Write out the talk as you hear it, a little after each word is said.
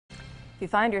If you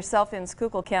find yourself in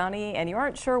Skook County and you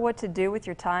aren't sure what to do with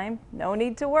your time, no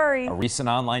need to worry. A recent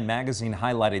online magazine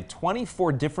highlighted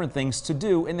 24 different things to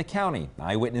do in the county.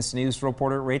 Eyewitness News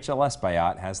reporter Rachel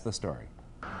Espayat has the story.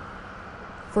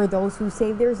 For those who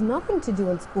say there's nothing to do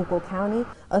in Skook County,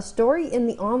 a story in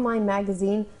the online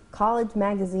magazine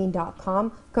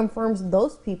PAHomepage.com confirms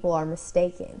those people are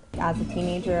mistaken. As a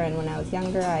teenager and when I was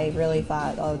younger, I really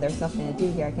thought, oh, there's nothing to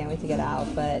do here, I can't wait to get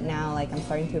out. But now, I'm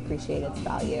starting to appreciate its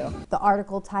value. The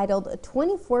article titled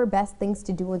 24 Best Things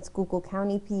to Do in Skook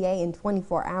County, PA in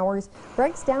 24 Hours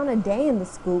breaks down a day in the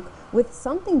Skook with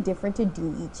something different to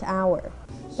do each hour.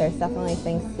 There's definitely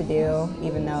things to do,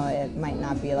 even though it might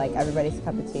not be like everybody's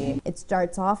cup of tea. It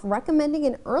starts off recommending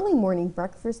an early morning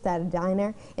breakfast at a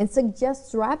diner and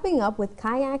suggests wrapping up with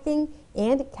kayaking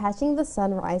and catching the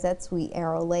sunrise at Sweet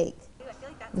Arrow Lake.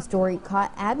 The story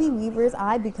caught Abby Weaver's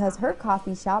eye because her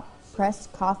coffee shop,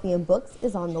 Pressed Coffee and Books,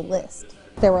 is on the list.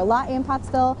 There were a lot in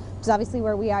Pottsville, which is obviously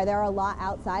where we are. There are a lot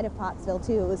outside of Pottsville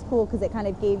too. It was cool because it kind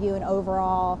of gave you an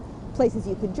overall places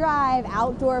you could drive,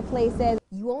 outdoor places.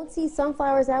 You won't see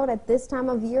sunflowers out at this time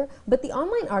of year, but the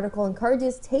online article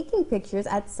encourages taking pictures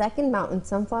at Second Mountain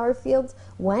sunflower fields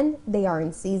when they are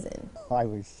in season. I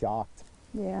was shocked.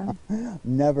 Yeah.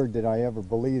 Never did I ever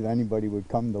believe anybody would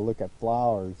come to look at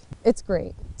flowers. It's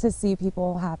great to see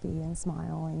people happy and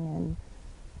smiling, and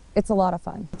it's a lot of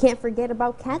fun. Can't forget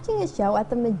about catching a show at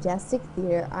the Majestic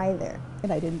Theater either.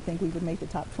 And I didn't think we would make the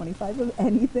top 25 of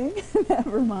anything,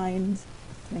 never mind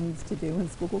things to do in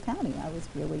Skook County. I was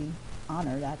really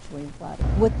honored, actually, and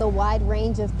flattered. With the wide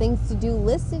range of things to do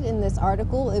listed in this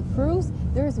article, it proves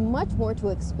there's much more to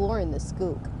explore in the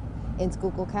Skook. In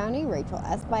Skook County, Rachel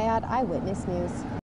Espayat, Eyewitness News.